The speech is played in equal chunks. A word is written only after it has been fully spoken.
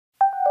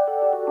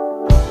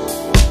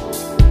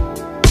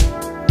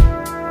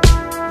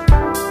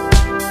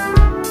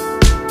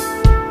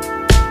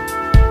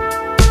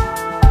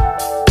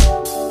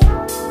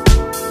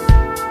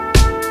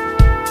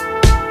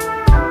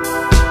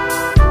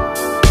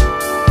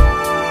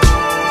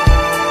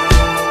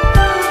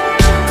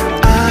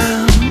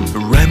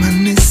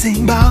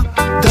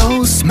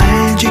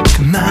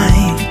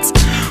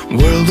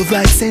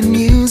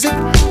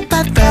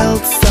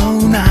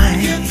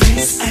night.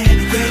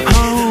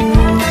 Oh,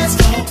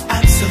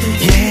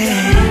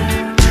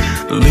 yeah.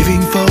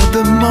 Living for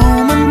the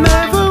moment,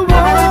 never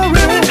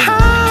worrying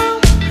how.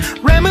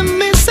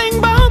 Reminiscing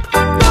about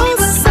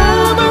those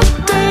summer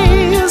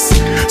days.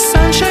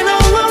 Sunshine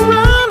all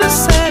around us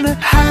and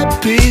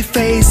happy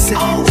faces.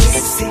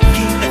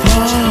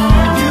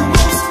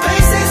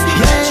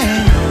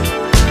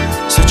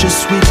 Such a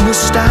sweet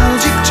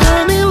nostalgic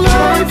journey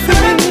life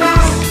is.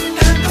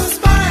 Time goes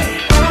by,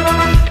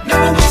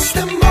 never waste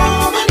a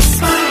moment,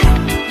 smile,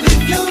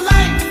 live your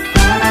life.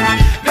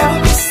 Never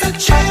miss a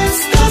chance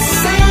to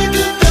say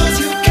to those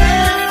you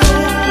care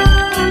for.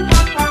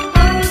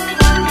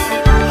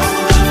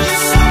 All of your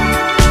soul,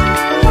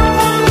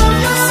 all of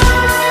your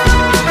soul.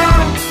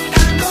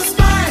 Time goes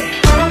by,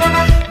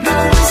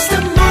 never waste a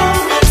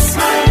moment,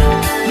 smile,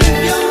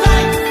 live your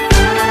life.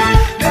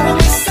 Never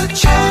miss a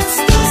chance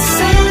to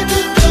say to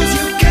those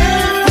you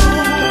care for.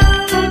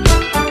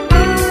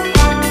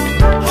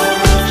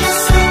 All of your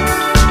soul,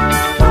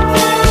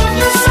 all of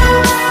your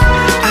soul.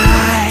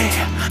 I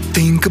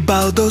think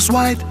about those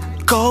white,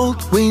 cold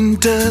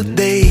winter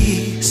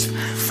days.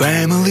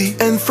 Family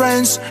and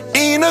friends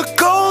in a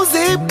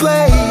cozy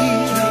place.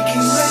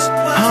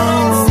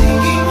 Oh,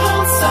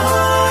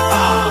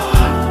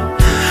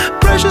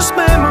 precious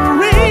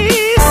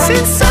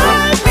memories.